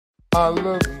I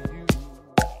love you.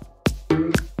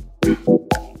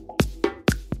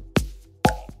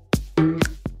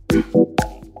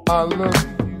 I love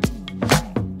you.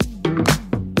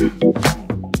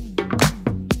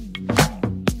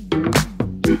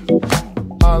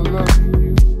 I love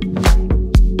you.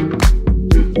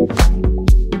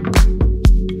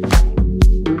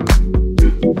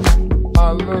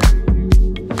 I love you.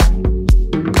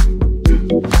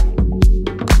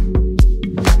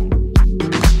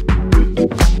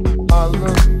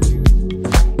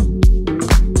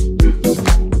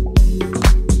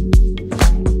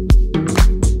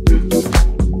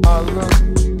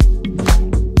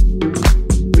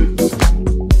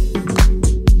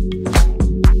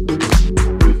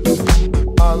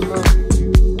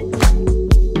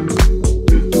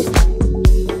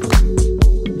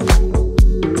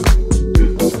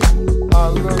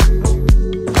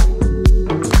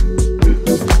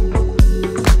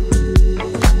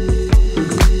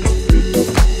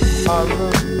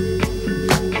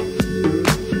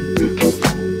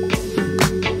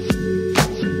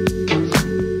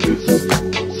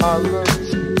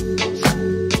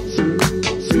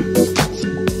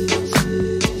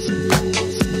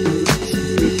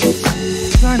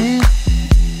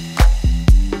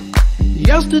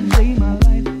 Yesterday my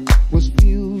life was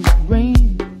filled with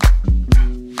rain.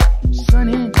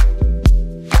 Sunny,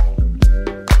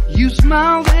 you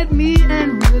smiled at me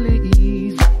and really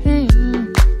eased the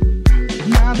pain.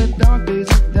 Now the dark days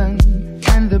are done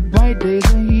and the bright days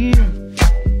are here.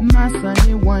 My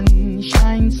sunny one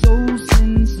shines so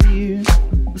sincere.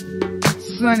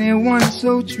 Sunny one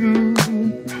so true,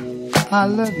 I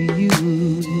love you.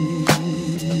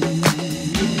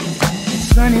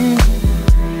 Sunny,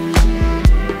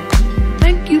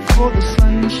 thank you for the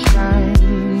sunshine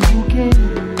you gave.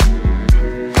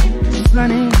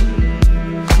 Sunny,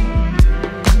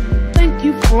 thank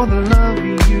you for the love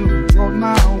you brought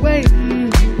my way.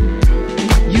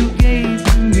 You gave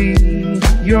to me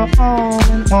your all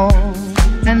in all,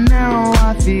 and now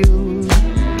I feel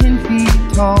 10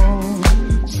 feet tall.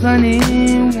 Sunny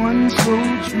one so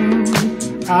true,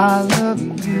 I love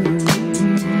you.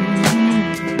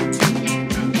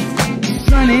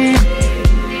 Sunny,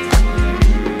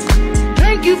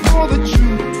 thank you for the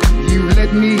truth you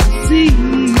let me see.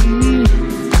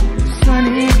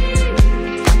 Sunny,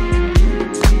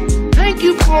 thank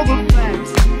you for the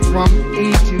facts from A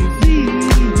to Z.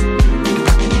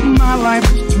 My life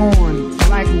was torn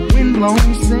like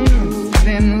windblown sand,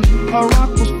 then a rock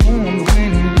was formed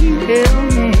when we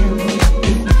held hands.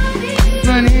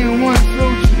 Sunny one so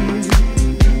true,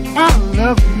 I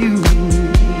love you.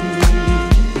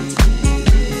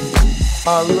 I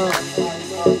love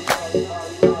you.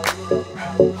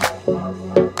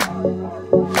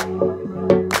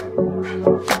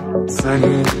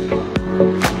 Sunny,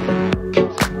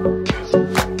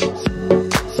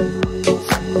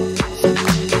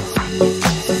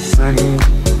 sunny,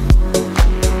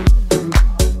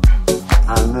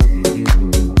 I love you.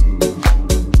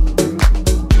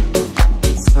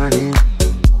 Sunny,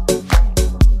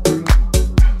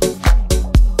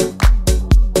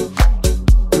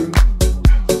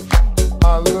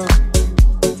 I love you.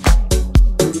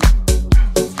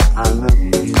 I love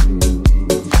you.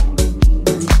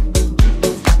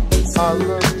 I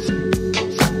love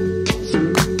you.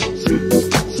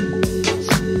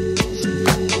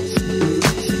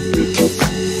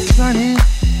 Sunny,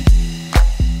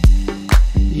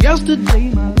 yesterday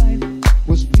my life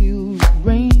was filled with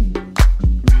rain.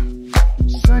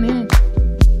 Sunny,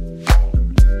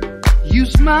 you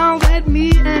smiled at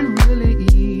me and really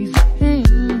eased the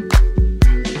pain.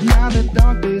 Now the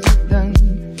dark days are done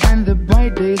and the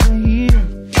bright days are here.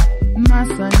 My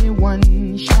sunny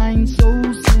one shines so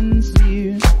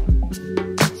sincere.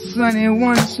 Sunny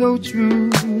one so true,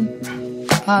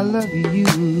 I love you.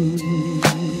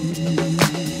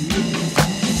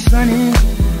 Sunny,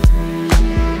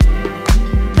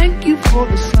 thank you for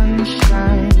the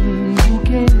sunshine you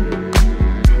gave.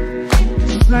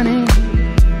 Sunny,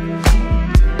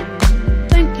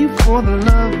 thank you for the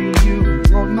love you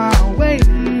brought my way.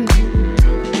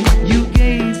 You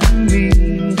gave to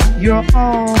me your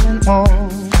all in all,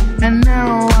 and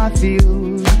now I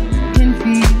feel 10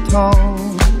 feet tall.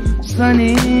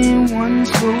 Sunny one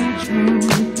so true,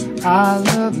 I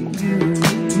love you.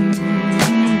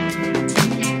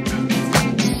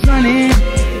 Sunny,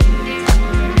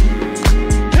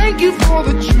 thank you for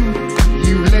the truth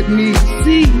you let me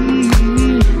see.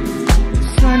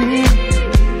 Sunny,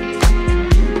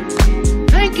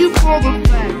 thank you for the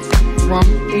facts from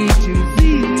A to Z.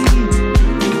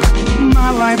 My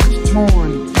life was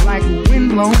torn like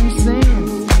windblown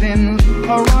sand, then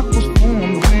a rock was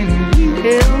formed when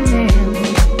tell him,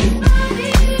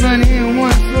 funny and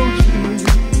one so true,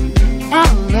 I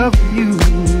love you.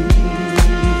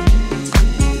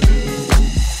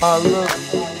 I love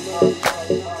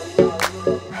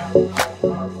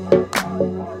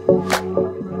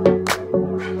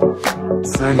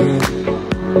Sunny.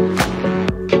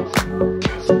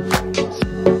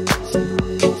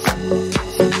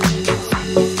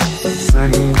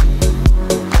 Sunny.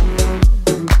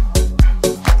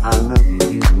 I love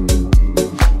you.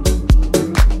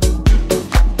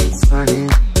 Sunny.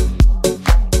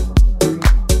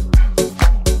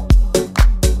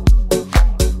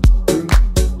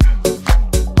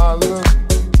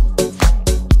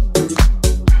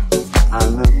 I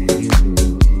love you.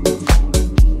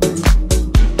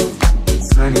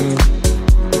 Sunny.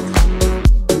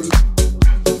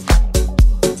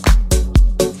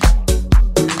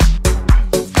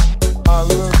 I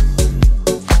love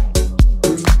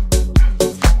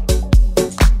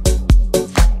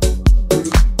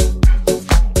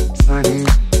Sunny.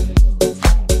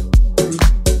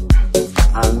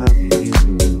 I love you.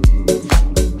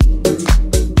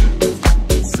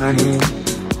 Sunny.